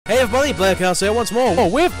Hey everybody, Castor here once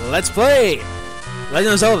more with Let's Play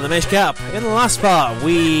Legend of Zelda The Minish Cap. In the last part,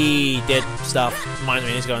 we did stuff. Mind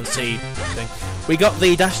me, let's go and see thing. We got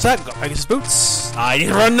the dash attack, got Pegasus Boots. I need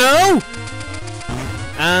to run now!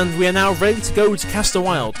 And we are now ready to go to Castor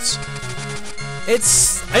Wilds.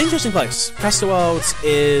 It's an interesting place. Castor Wilds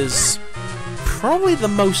is probably the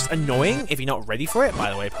most annoying if you're not ready for it.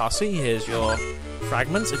 By the way, Parsi, here's your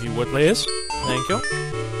fragments, if you would please. Thank you.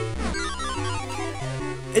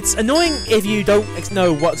 It's annoying if you don't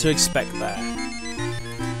know what to expect there.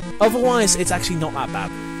 Otherwise, it's actually not that bad.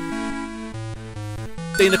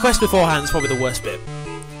 Doing the quest beforehand is probably the worst bit.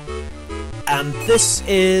 And this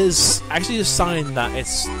is actually a sign that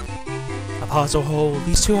it's a part of a whole.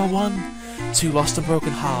 These two are one. Two lost and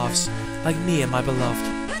broken halves, like me and my beloved.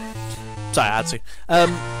 Sorry, I had to.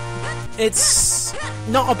 It's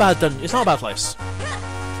not a bad dungeon. It's not a bad place.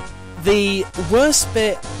 The worst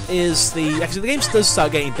bit is actually the game does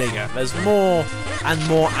start getting bigger. There's more and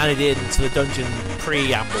more added into the dungeon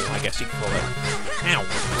preamble, I guess you could call it. Ow!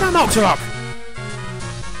 That knocked her up!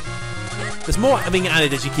 There's more being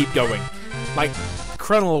added as you keep going. Like,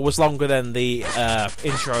 Krenel was longer than the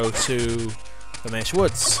intro to The Minish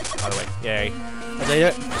Woods, by the way. Yay. Did I do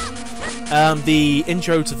it? The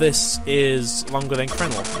intro to this is longer than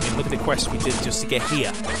Krenel. I mean, look at the quest we did just to get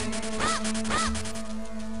here.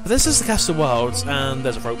 This is the Castor Wilds, and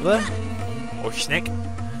there's a rope there. Or snake.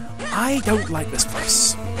 I don't like this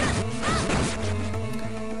place.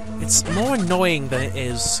 It's more annoying than it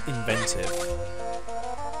is inventive.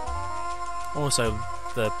 Also,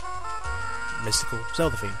 the mystical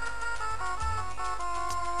Zelda theme.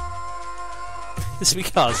 It's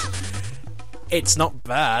because it's not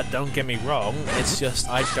bad, don't get me wrong, it's just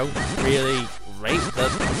I don't really rate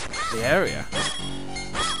the area.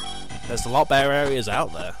 There's a lot better areas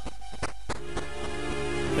out there.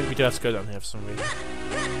 I think we do have to go down here for some reason.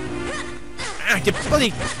 Ah, you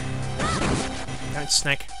bloody! Damn it,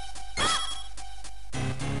 snake.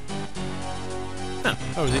 Huh,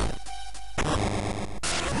 how is it?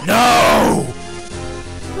 No!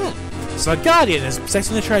 So a guardian is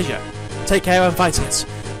protecting the treasure. Take care and fight it.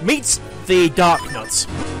 Meet the Dark Nut.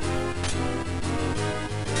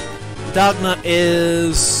 The Dark Nut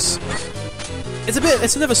is...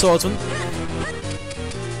 It's another swordsman.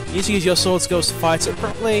 You need to use your sword skills to fight it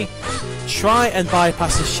properly. Try and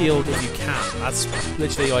bypass the shield if you can. That's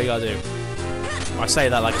literally all you gotta do. I say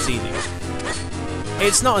that like it's easy.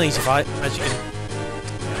 It's not an easy fight, as you can...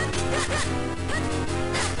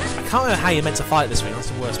 I can't remember how you're meant to fight this thing, that's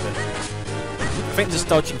the worst bit. I think just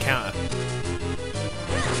dodge and counter.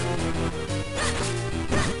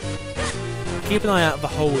 Keep an eye out for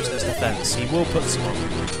holes in his defense. He will put some on.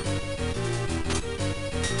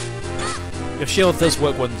 Your shield does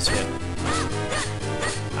work wonders here.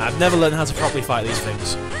 I've never learned how to properly fight these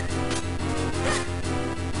things.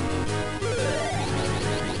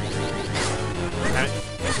 Okay.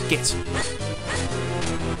 Get.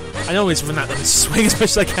 I always run at them and swing as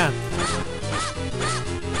much as I can.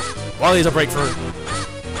 While these are breakthrough.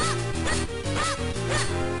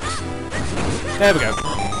 There we go.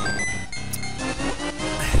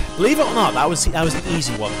 Believe it or not, that was an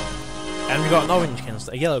easy one. And we got an orange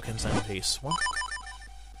a yellow Kensan piece. What?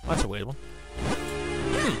 That's a weird one.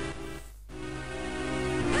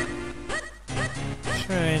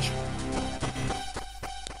 Strange.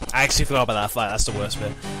 I actually forgot about that fight, that's the worst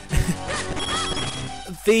bit.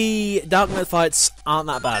 The Dark Knight fights aren't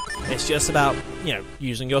that bad. It's just about, you know,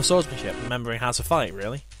 using your swordsmanship, remembering how to fight,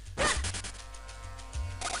 really.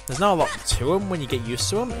 There's not a lot to them when you get used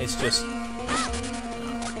to them, it's just...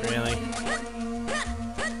 really.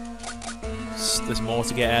 There's more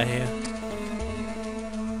to get out here.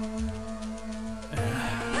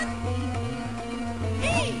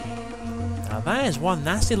 Now that is one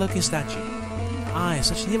nasty looking statue. Aye,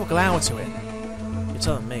 such an evil glower to it. You're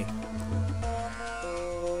telling me.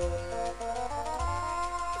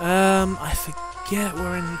 I forget where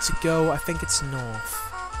I need to go. I think it's north.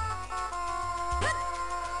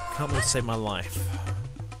 Can't wait to save my life.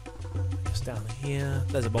 Just down here.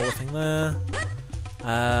 There's a boulder thing there.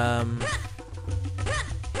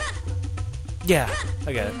 Yeah,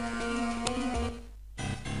 I get it.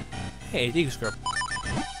 Hey, Eagle Scrub.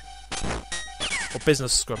 Or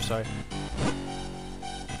Business Scrub, sorry.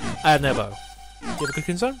 I have no bow. Do you have a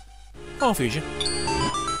cooking zone? Oh, fusion.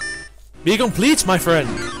 Be complete, my friend!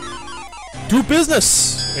 Do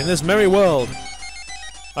business in this merry world!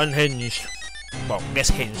 Unhinged. Well, I guess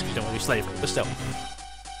hinged because you don't want to do slavery, but still.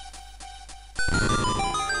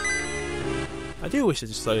 I do wish it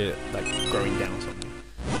just started, like, growing down or something.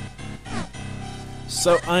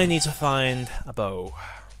 So I need to find a bow.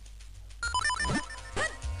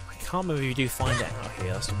 can't remember if you do find it out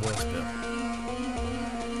here. That's the worst bit.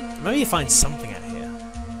 Maybe you find something out here.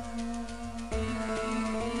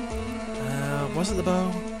 Was it the bow?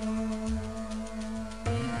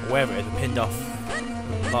 Wherever it is, we're pinned off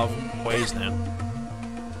a lot of ways now.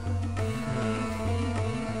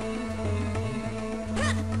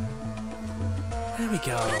 There we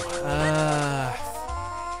go.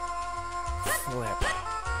 Flip.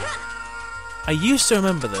 I used to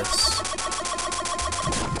remember this.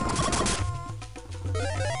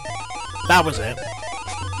 That was it.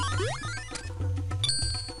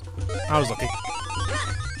 I was lucky.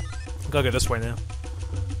 Gotta go this way now.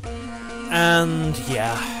 And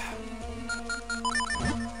yeah.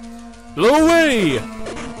 Blow away!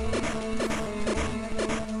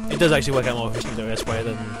 It does actually work out more efficient to go this way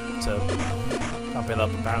than to up it up,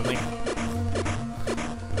 apparently.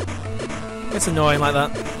 It's annoying like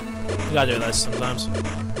that. You gotta do this sometimes. I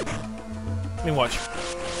mean, watch.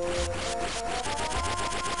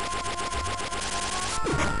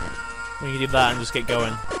 When you do that and just get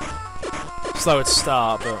going. Slow at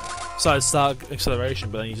start, but slow at start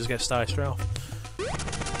acceleration, but then you just get started straight off.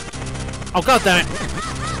 Oh god damn it!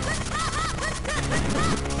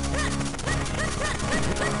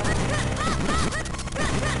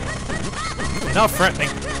 You're not threatening.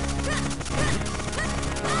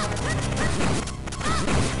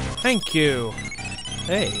 Thank you.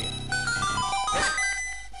 Hey.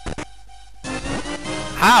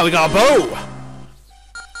 Ah, we got a bow!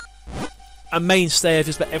 A mainstay of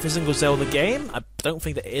just about every single Zelda game. I don't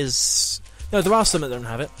think there is... No, there are some that don't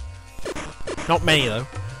have it. Not many, though.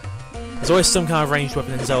 There's always some kind of ranged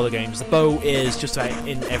weapon in Zelda games. The bow is just about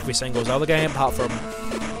in every single Zelda game, apart from,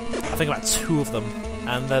 I think, about 2 of them.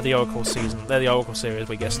 And they're the Oracle season. They're the Oracle series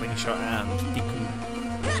where you get Slingshot and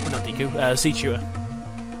Deku. Not Deku, Sea Shooter.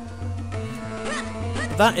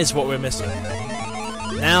 But that is what we're missing.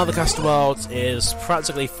 Now the Castor world is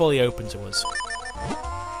practically fully open to us.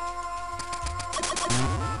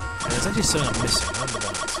 There's actually something I'm missing, I remember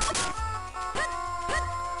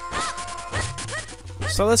that.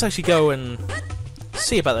 So let's actually go and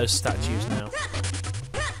see about those statues now.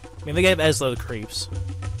 I mean, they gave Eslo the creeps.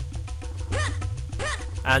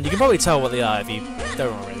 And you can probably tell what they are if you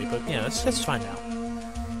don't already, but yeah, let's find out.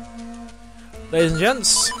 Ladies and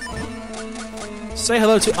gents, say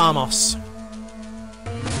hello to Amos.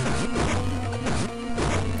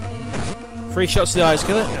 3 shots to the eyes,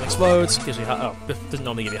 kill it, and explodes. Gives you heart. Oh, doesn't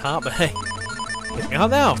normally give you heart, but hey. Gives me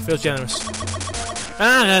heart now. Feels generous.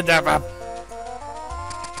 And turn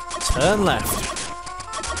left.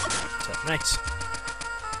 Turn right.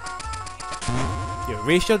 You've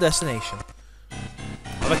reached your destination.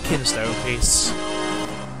 Another kinstone piece.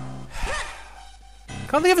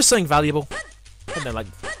 Can't they give us something valuable? I don't know, like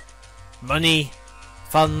money,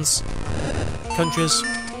 funds, countries.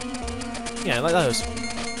 Yeah, like those.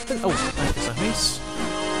 Oh, that's a piece.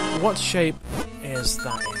 What shape is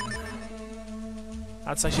that in?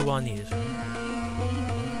 That's actually what I needed.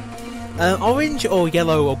 Orange or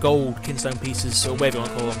yellow or gold kinstone pieces, or whatever you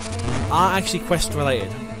want to call them, are actually quest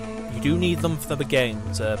related. You do need them for the game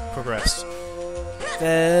to progress.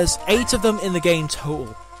 There's 8 of them in the game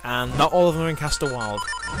total, and not all of them are in Castor Wild.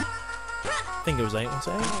 I think it was 8, was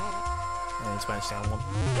it 8? And it's managed down 1.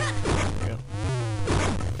 There we go.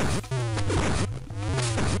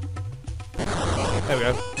 There we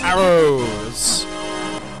go. Arrows!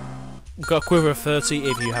 We've got a quiver of 30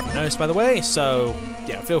 if you haven't noticed, by the way, so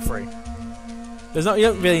yeah, feel free. You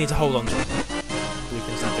don't really need to hold on to it. Blue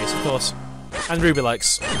Kinstone piece, of course. And ruby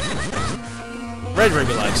likes. Red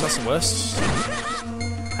ruby likes, that's the worst.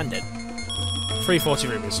 And dead. 340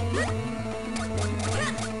 rubies.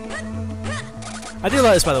 I do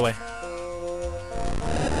like this, by the way.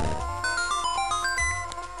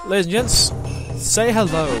 Ladies and gents, say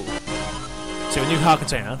hello to a new heart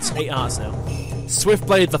container. That's 8 hearts now.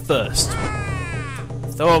 Swiftblade the Thirst.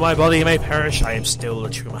 Though my body may perish, I am still the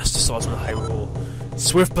true master swordsman of Hyrule.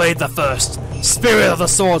 Swiftblade the Thirst, spirit of the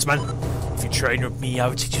swordsman. If you train with me, I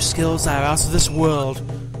will teach you skills that are out of this world.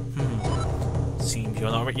 Seems you're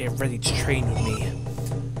not yet ready to train with me.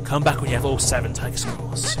 Come back when you have all 7 Tiger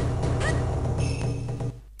Scrolls.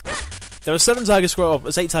 There are 7 Tiger Scrolls.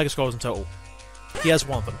 There's 8 Tiger Scrolls in total. He has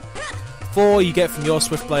 1 of them. 4 you get from your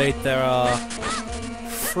Swiftblade. There are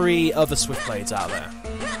 3 other Swiftblades out there.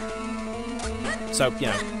 So, you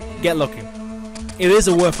know, get lucky. It is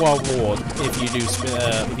a worthwhile reward if you do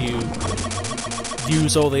if you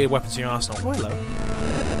use all the weapons in your arsenal. Oh, hello.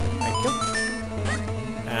 There you go.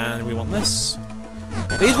 And we want this.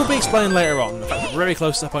 These will be explained later on. In fact, we're very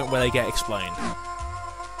close to the point where they get explained.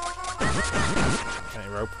 Okay,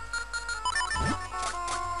 rope.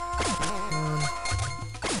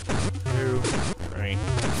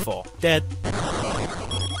 4. Dead.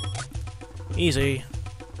 Easy.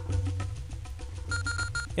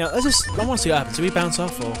 Yeah, let's just... I want to see what happens. Do we bounce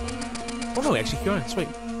off or... Oh no, we actually keep going. Sweet.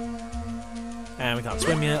 And we can't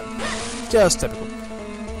swim yet. Just typical.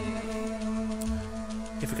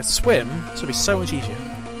 If we could swim, this would be so much easier.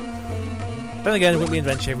 But then again, it wouldn't be an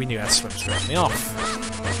adventure if we knew how to swim straight from the off.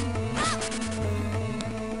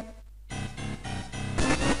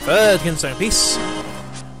 Third Kinstone piece.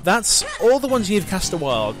 That's all the ones you've cast a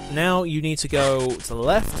while. Now you need to go to the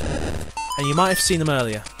left, and you might have seen them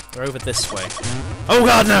earlier. They're over this way. Oh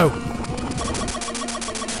god, no!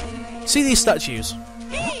 See these statues?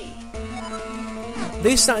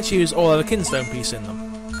 These statues all have a Kinstone piece in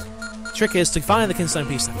them. The trick is to find the Kinstone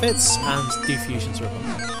piece that fits and do fusions with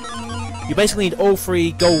them. You basically need all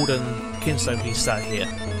 3 golden Kinstone pieces out here.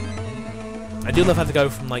 I do love how to go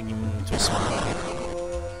from like to a smile.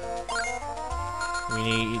 We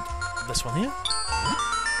need this one here.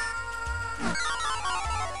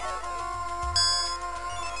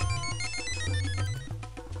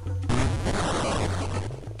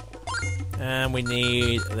 And we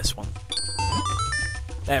need this one.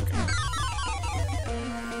 There we go.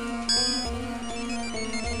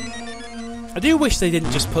 I do wish they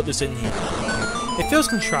didn't just put this in here. It feels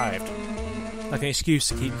contrived. Like an excuse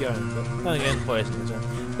to keep going, but then again, poison is in.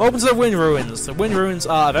 Welcome to the Wind Ruins. The Wind Ruins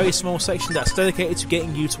are a very small section that's dedicated to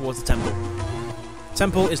getting you towards the temple. The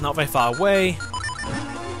temple is not very far away.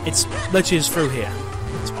 It's literally just through here.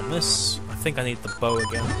 Let's pop this. I think I need the bow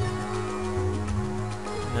again.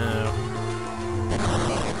 No.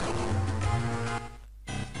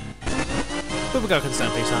 But we'll go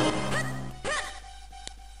Kinstone piece out.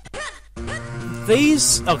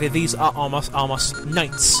 These are almost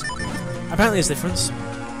knights. Apparently there's a difference.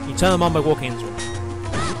 You turn them on by walking into them.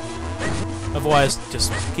 Otherwise,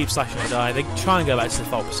 just keep slashing and die. They try and go back to the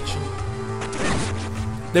default position.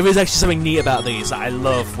 There is actually something neat about these that I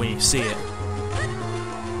love when you see it.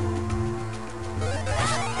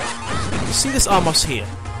 You see this Armos here?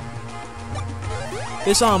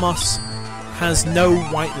 This Armos has no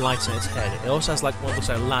white light on its head. It also has like what looks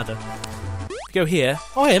like a ladder. If you go here,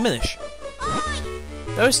 oh hey, a Minish.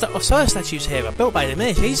 Those solar statues here are built by the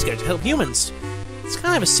Minish ages ago to help humans. It's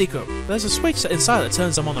kind of a secret. There's a switch inside that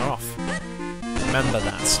turns them on or off. Remember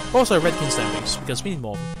that. Also, red Kinstone piece, because we need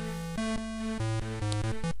more of them.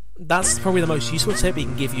 That's probably the most useful tip he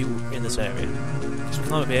can give you in this area. Just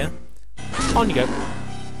climb up here. On you go.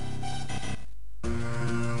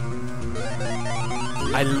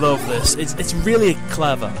 I love this. It's really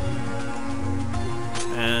clever.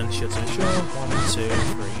 And shields on shore. 1, 2,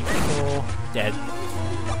 3, 4. Dead.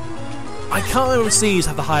 I can't remember which these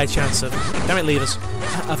have the higher chance of, damn it leaders,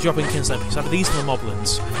 of dropping Kinstone pieces. Either these or the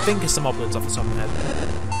Moblins. I think it's the Moblins off the top of my head.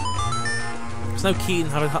 There's no key in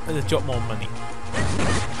having to drop more money.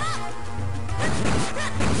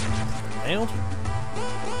 Nailed.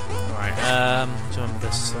 Alright, let's remember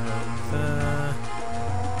this.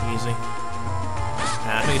 Easy.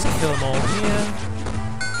 I think it's to kill them all here.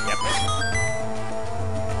 Yep.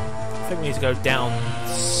 I think we need to go down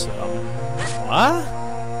some. What?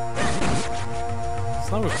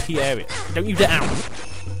 It's not a repeat area. Don't you down!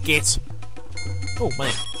 Get! Oh,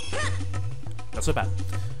 money. Not so bad.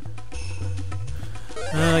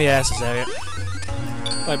 Oh, yeah, it's this area.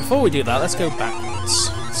 Right, before we do that, let's go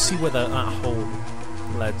backwards. See where that hole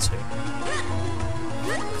led to.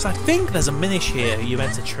 Because I think there's a Minish here you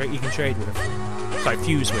meant to you can trade with. Sorry,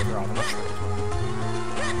 fuse with, rather, not trade.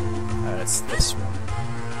 It's this one.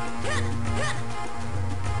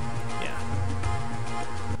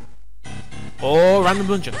 Or random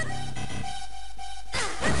dungeon.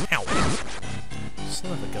 Ow.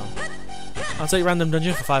 Son of a gun. I'll take random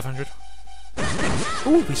dungeon for 500.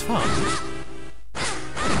 Ooh, he's far.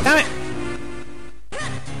 Damn it!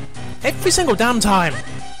 Every single damn time!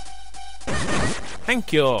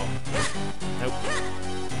 Thank you! Nope.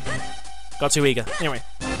 Got too eager. Anyway,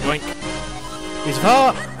 yoink. Here's a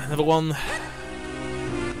heart. Another one.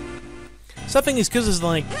 Something is because there's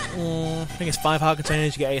like, I think it's 5 heart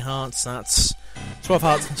containers, you get 8 hearts, that's 12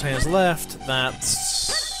 heart containers left,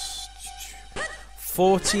 that's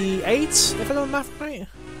 48, if I got the math right?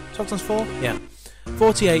 12 times 4? Yeah.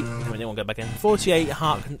 48, I mean, they won't go back in, 48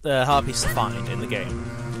 heart pieces to find in the game.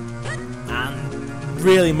 And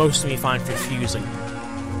really most of them you find through fusing.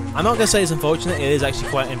 I'm not going to say it's unfortunate, it is actually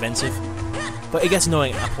quite inventive, but it gets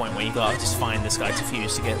annoying at a point where you got to just find this guy to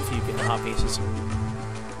fuse to get a few heart pieces.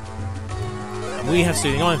 And we have to do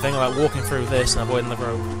the annoying thing about walking through this and avoiding the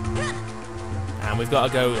rope. And we've got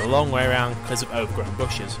to go a long way around because of overgrown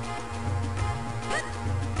bushes.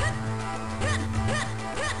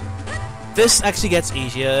 This actually gets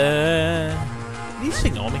easier. you just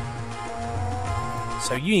ignore me?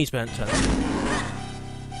 So you need to turn.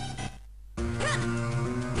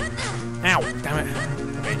 Ow! Damn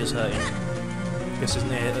it! Okay, it does hurt you. This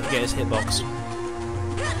isn't it. Let's get his hitbox.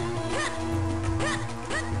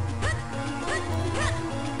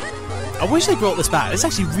 I wish they brought this back. It's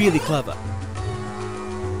actually really clever.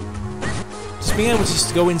 Just being able to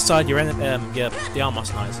just go inside your the arm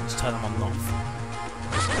master knights and just turn them on and off.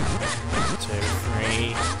 2,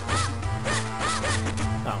 3.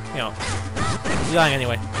 Oh, you know. You're dying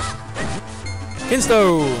anyway.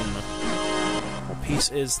 Kinstone! What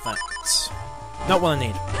piece is that? Not what I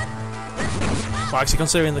need. Well, actually,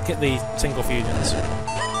 considering the single fusions.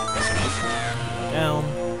 Down.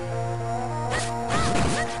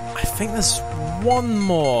 I think there's one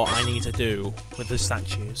more I need to do with the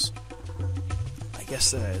statues. I guess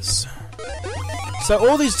there is. So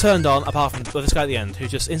all these turned on, apart from this guy at the end, who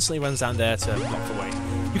just instantly runs down there to block the way.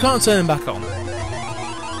 You can't turn him back on.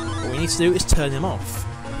 What we need to do is turn him off.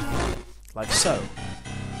 Like so.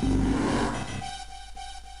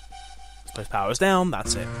 Place powers down,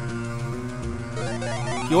 that's it.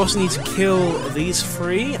 You also need to kill these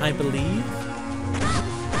 3, I believe.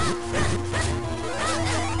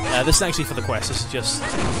 This is actually for the quest, this is just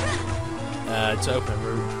to open a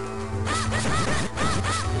route.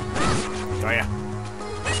 Oh yeah.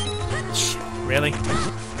 Really?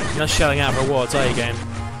 You're not shelling out rewards, are you, game?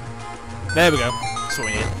 There we go. That's what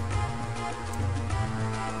we need.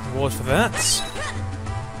 Reward for that.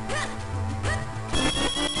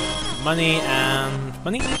 Money and...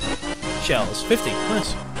 money? Shells. 50.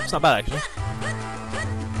 Nice. It's not bad, actually.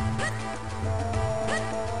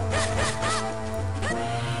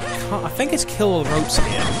 I think it's kill all the ropes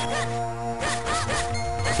here.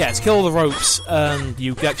 Yeah, it's kill all the ropes, and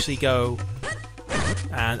you actually go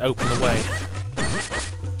and open the way. I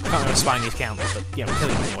can't remember Spiney's count, but yeah, we're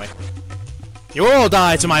killing them anyway. You all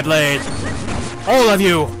die to my blade! All of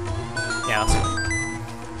you! Yeah, that's it.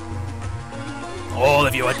 All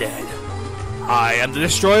of you are dead. I am the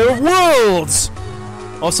destroyer of worlds!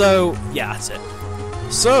 Also, yeah, that's it.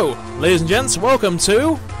 So, ladies and gents, welcome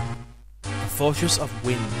to Fortress of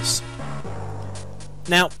Winds.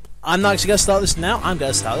 Now, I'm not actually going to start this now, I'm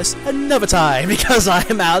going to start this another time, because I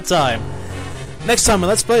am out of time. Next time on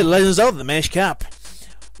Let's Play Legend of Zelda The Minish Cap,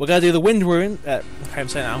 we're going to do the Wind Ruin, I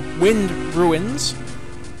can't say now, Wind Ruins,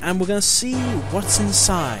 and we're going to see what's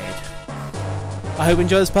inside. I hope you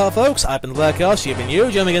enjoyed this part, folks. I've been the Castor, you've been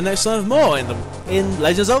you, join me again next time with more in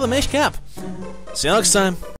Legend of Zelda The Minish Cap. See you next time.